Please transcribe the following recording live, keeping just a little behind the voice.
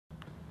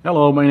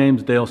Hello, my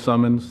name's Dale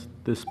Summons.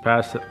 This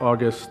past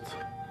August,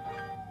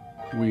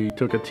 we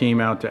took a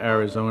team out to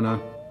Arizona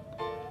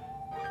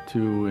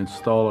to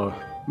install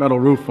a metal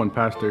roof on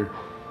Pastor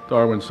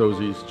Darwin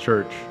Sozzi's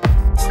church.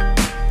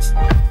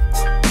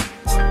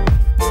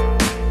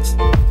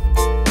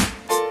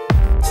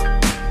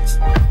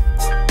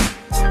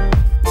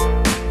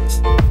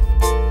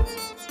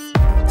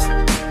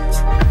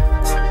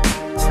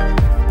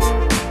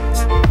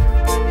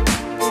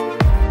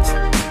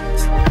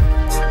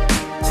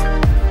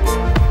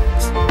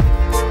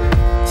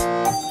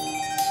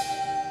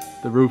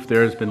 The roof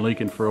there has been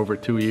leaking for over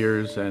 2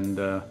 years, and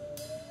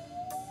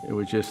it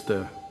was just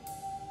a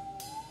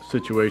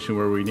situation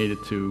where we needed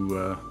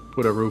to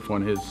put a roof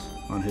on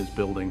his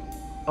building.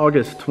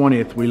 August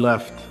 20th, we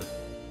left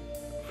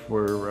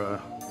for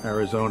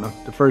Arizona.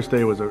 The first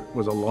day was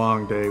a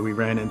long day. We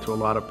ran into a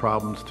lot of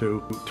problems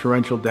too.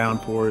 Torrential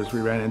downpours.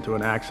 We ran into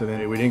an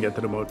accident. We didn't get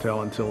to the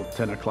motel until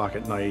 10 o'clock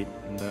at night.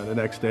 And, the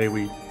next day,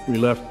 we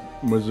left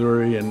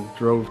Missouri and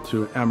drove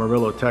to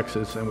Amarillo,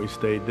 Texas, and we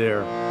stayed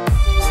there.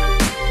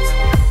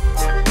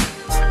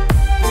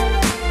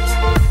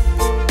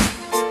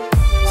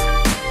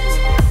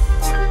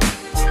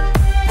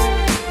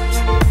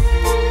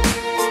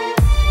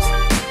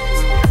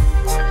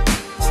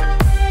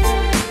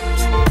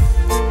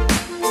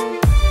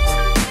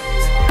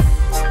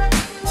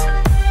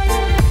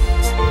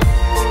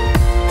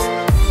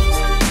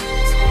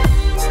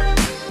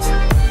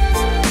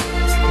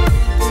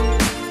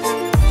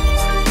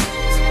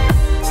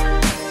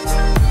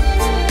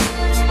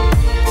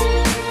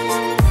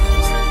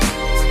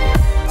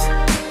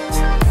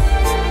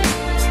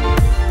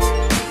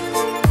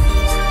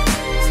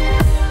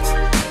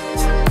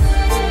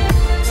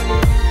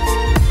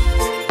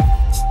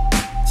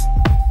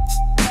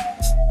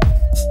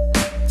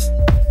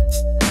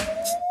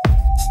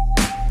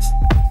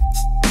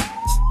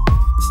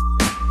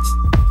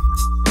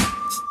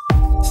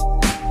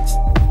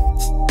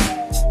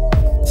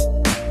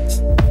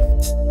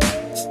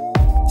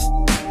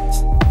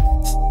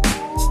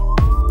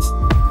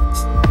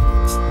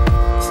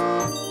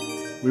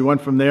 We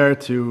went from there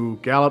to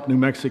Gallup, New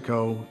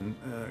Mexico.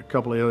 A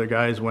couple of the other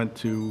guys went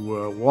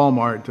to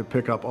Walmart to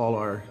pick up all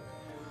our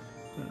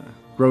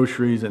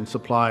groceries and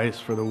supplies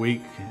for the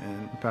week.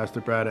 And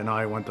Pastor Brad and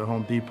I went to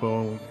Home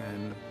Depot,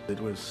 and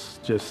it was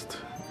just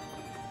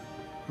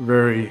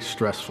very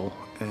stressful.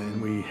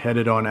 And we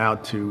headed on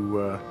out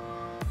to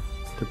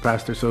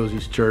Pastor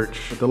Sozzi's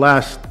church. The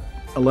last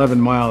 11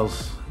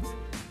 miles,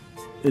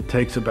 it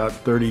takes about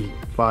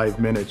 35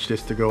 minutes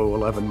just to go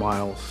 11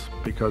 miles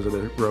because of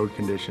the road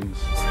conditions.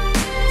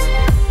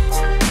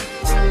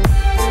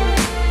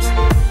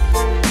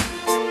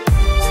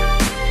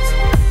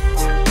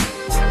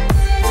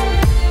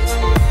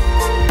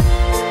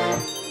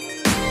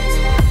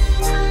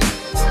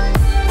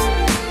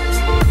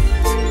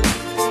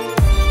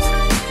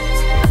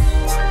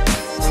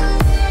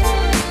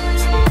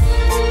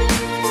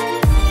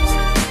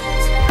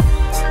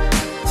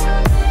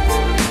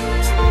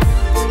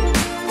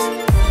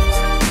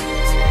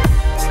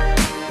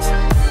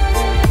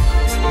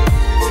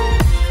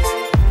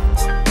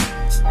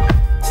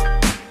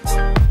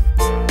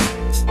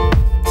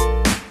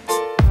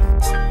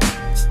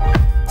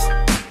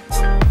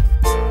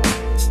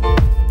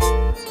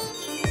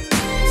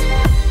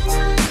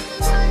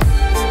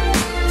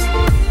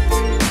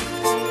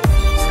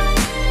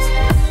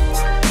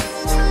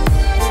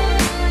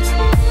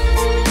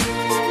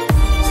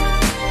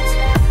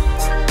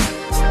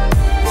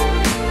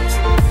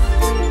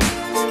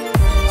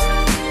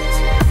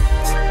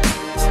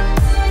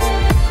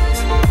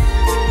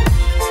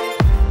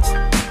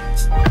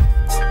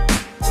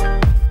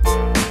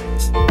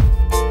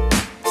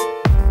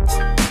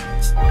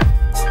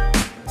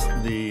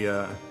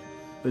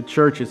 The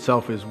church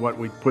itself is what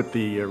we put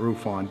the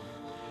roof on.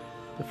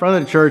 The front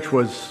of the church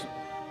was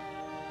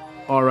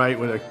all right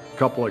with a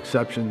couple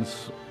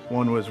exceptions.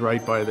 One was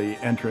right by the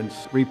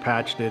entrance,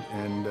 repatched it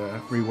and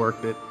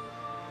reworked it.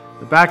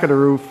 The back of the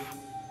roof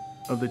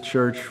of the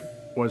church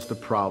was the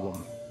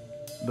problem.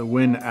 The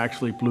wind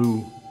actually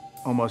blew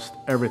almost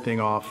everything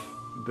off.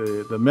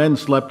 The men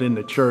slept in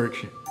the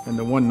church, and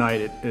the one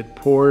night it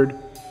poured,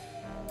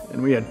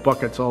 and we had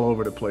buckets all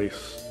over the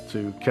place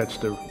to catch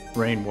the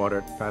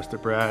rainwater. Pastor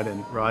Brad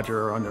and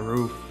Roger are on the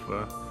roof.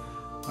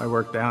 I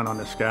worked down on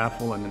the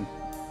scaffold and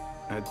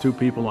had two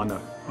people on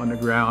the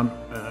ground,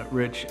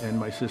 Rich and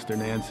my sister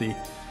Nancy,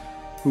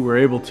 who were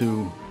able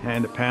to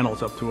hand the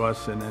panels up to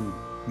us and then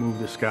move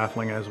the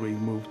scaffolding as we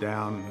moved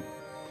down.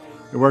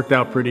 It worked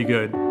out pretty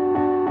good.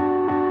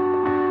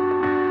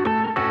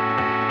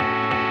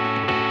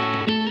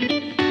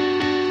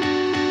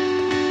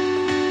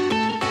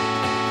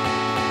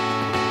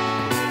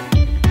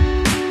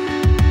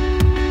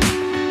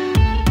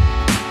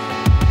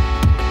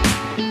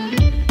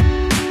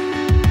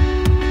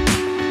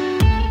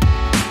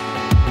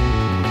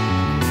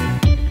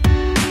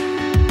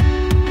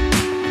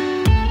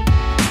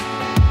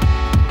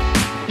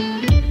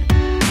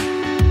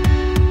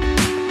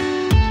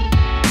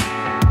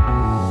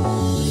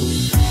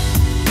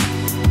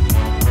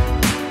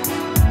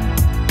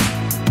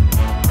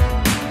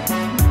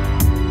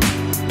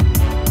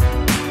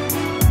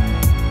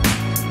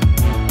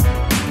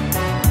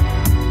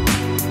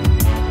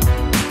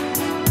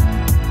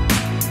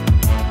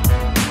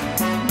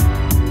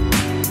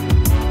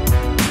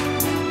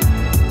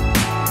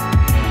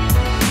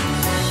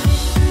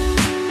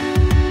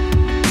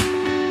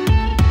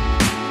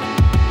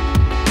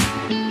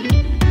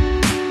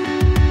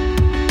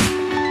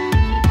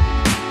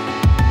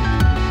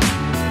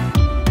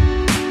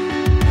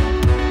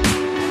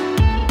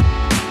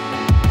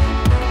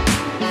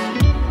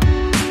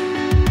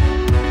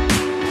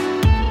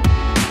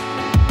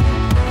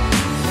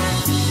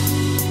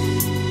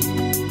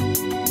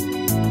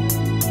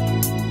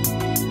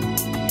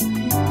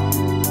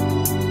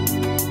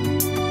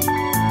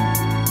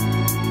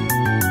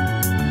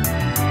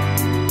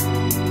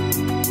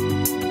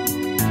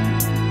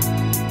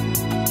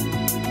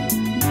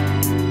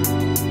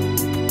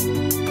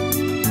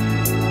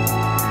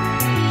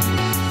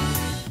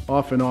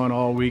 off and on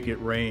all week it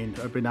rained.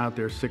 I've been out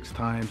there 6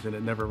 times and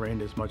it never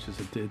rained as much as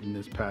it did in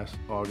this past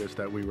August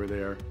that we were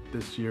there.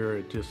 This year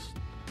it just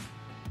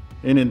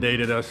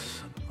inundated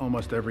us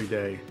almost every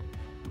day.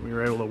 We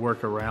were able to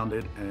work around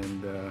it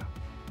and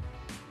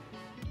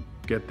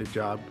get the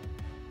job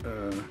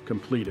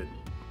completed.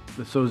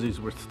 The Sozis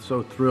were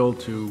so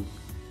thrilled to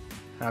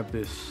have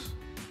this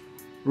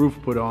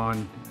roof put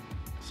on.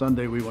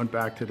 Sunday we went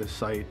back to the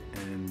site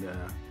and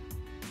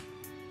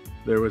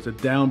there was a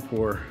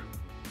downpour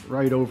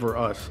right over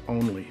us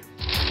only.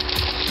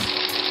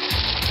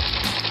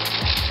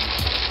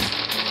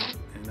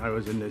 And I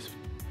was in this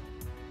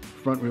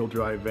front-wheel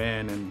drive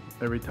van, and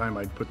every time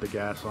I'd put the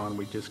gas on,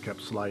 we just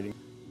kept sliding.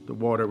 The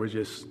water was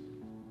just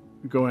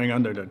going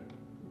under the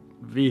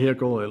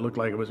vehicle. It looked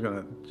like it was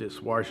gonna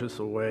just wash us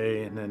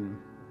away. And then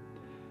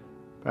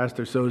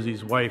Pastor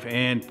Sozi's wife,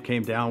 Ann,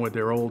 came down with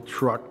their old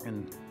truck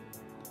and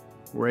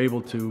were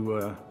able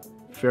to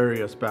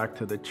ferry us back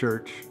to the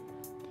church.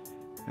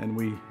 And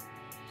we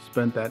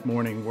spent that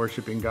morning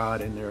worshiping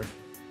God in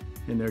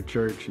their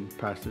church, and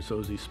Pastor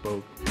Sozi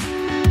spoke.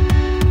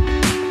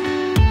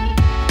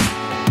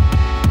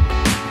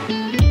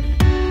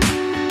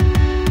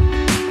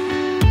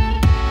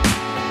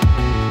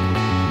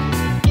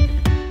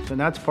 And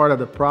that's part of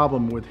the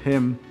problem with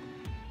him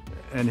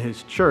and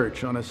his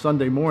church. On a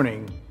Sunday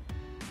morning,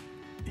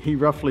 he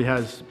roughly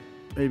has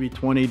maybe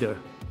 20 to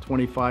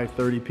 25,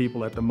 30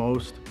 people at the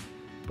most.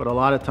 But a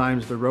lot of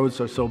times the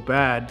roads are so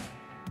bad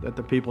that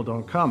the people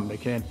don't come. They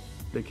can't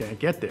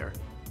get there.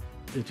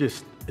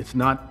 It's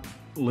not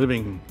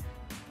living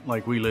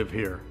like we live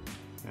here.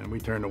 And we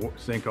turn the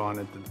sink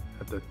on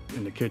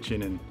in the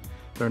kitchen and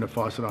turn the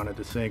faucet on at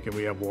the sink, and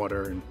we have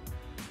water, and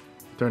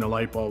turn the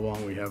light bulb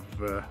on, we have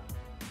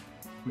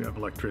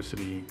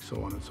electricity,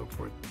 so on and so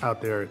forth.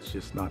 Out there, it's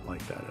just not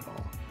like that at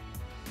all.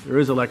 There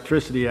is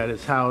electricity at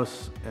his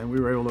house, and we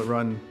were able to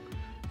run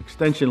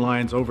extension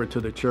lines over to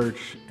the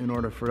church in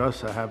order for us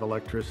to have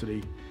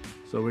electricity,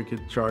 so we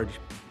could charge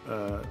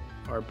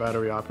our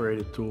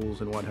battery-operated tools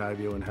and what have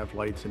you, and have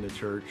lights in the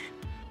church.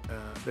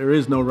 There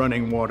is no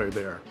running water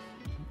there.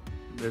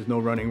 There's no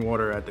running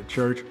water at the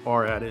church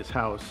or at his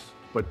house.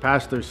 But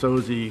Pastor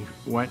Sozi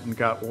went and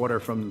got water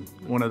from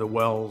one of the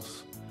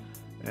wells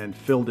and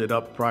filled it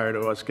up prior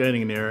to us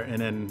getting there.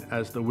 And then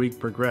as the week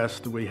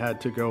progressed, we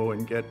had to go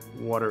and get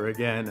water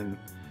again and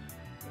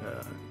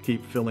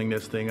keep filling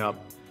this thing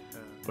up.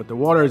 But the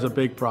water is a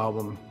big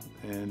problem,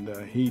 and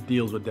he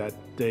deals with that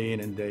day in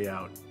and day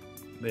out.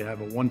 They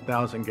have a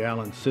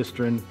 1,000-gallon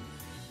cistern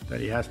that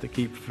he has to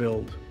keep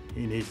filled.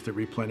 He needs to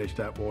replenish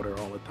that water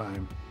all the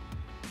time.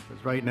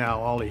 Because right now,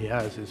 all he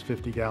has is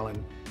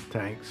 50-gallon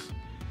tanks.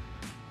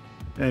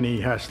 And he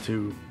has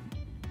to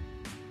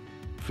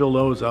fill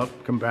those up,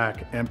 come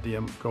back, empty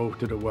them, go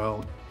to the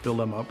well, fill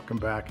them up, come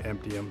back,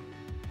 empty them.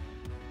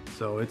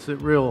 So it's a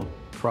real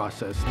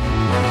process.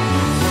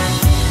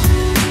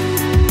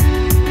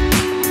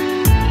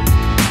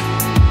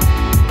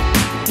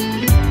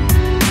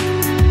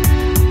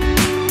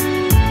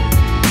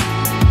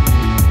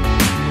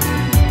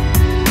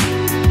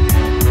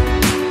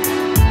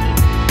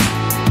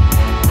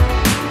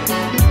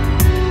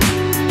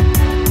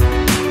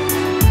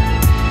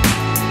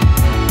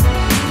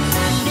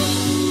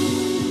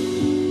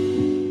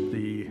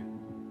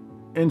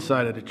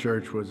 Inside of the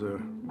church was a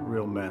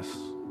real mess,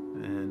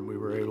 and we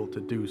were able to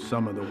do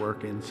some of the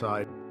work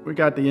inside. We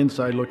got the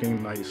inside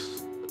looking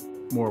nice.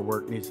 More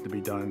work needs to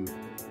be done,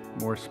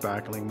 more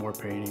spackling, more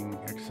painting,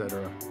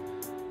 etc.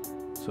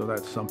 So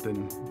that's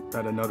something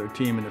that another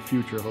team in the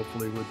future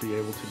hopefully would be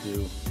able to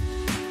do.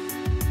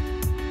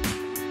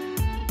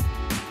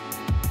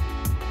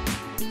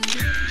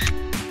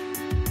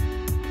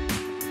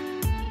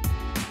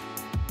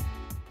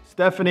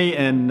 Stephanie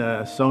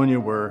and Sonia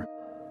were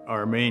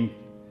our main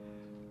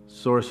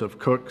source of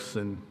cooks,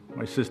 and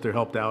my sister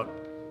helped out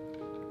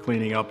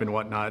cleaning up and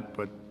whatnot,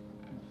 but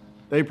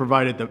they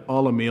provided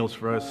all the meals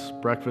for us,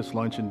 breakfast,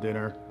 lunch, and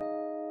dinner.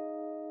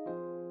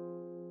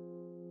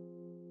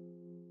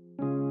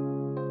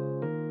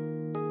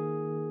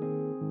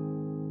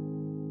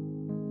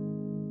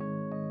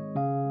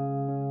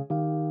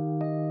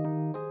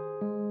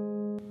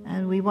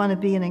 And we want to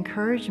be an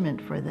encouragement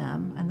for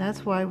them, and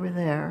that's why we're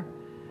there,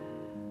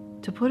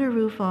 to put a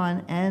roof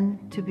on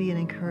and to be an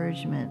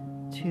encouragement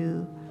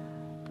to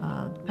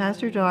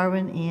Pastor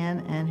Darwin, Ann,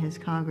 and his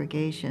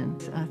congregation.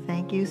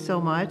 Thank you so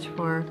much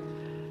for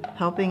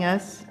helping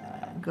us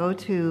go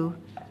to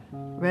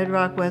Red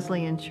Rock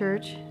Wesleyan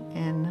Church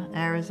in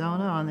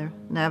Arizona on the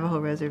Navajo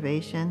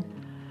Reservation.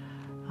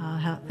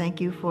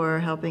 Thank you for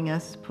helping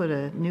us put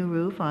a new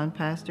roof on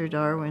Pastor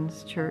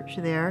Darwin's church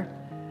there.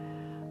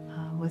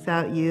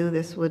 Without you,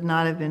 this would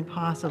not have been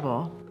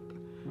possible.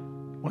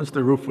 Once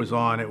the roof was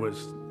on, it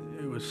was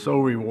so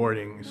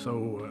rewarding,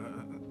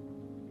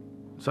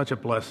 such a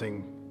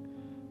blessing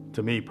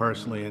to me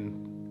personally,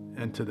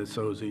 and to the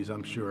Sozis,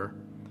 I'm sure.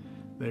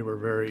 They were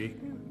very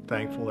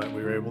thankful that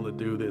we were able to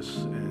do this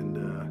and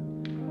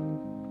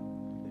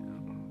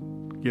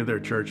give their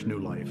church new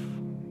life.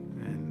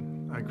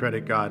 And I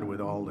credit God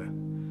with all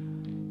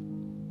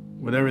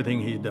with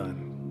everything he's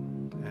done.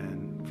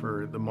 And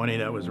for the money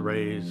that was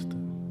raised,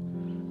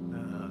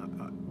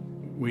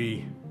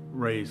 we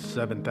raised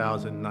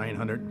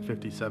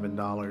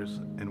 $7,957,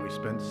 and we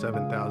spent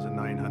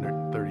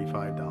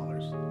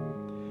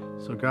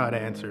 $7,935. So God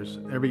answers.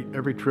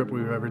 Every trip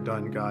we've ever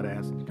done, God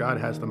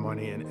has the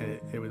money, and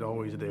it was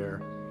always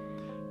there.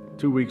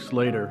 2 weeks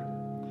later,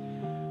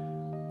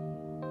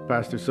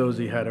 Pastor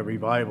Sozi had a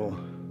revival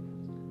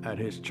at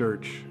his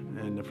church,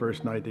 and the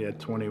first night they had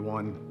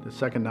 21, the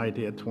second night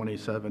they had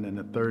 27, and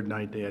the third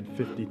night they had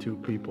 52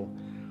 people.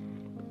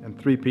 And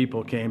 3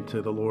 people came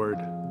to the Lord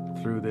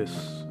through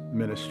this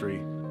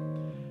ministry.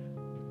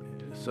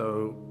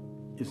 So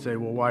you say,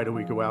 well, why do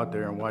we go out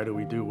there and why do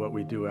we do what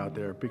we do out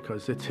there?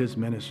 Because it's his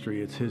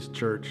ministry, it's his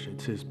church,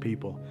 it's his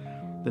people.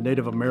 The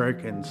Native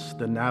Americans,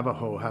 the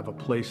Navajo, have a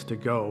place to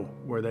go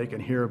where they can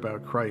hear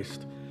about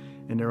Christ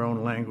in their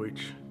own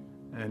language.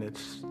 And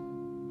it's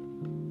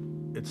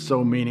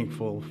so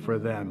meaningful for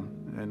them.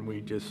 And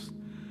we just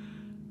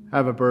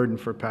have a burden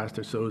for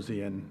Pastor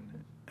Sozi and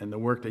the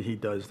work that he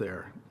does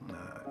there.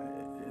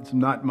 It's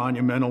not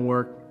monumental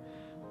work,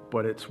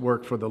 but it's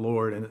work for the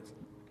Lord, and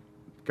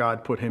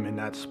God put him in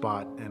that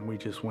spot, and we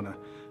just want to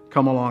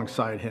come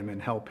alongside him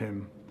and help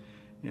him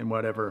in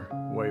whatever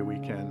way we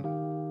can.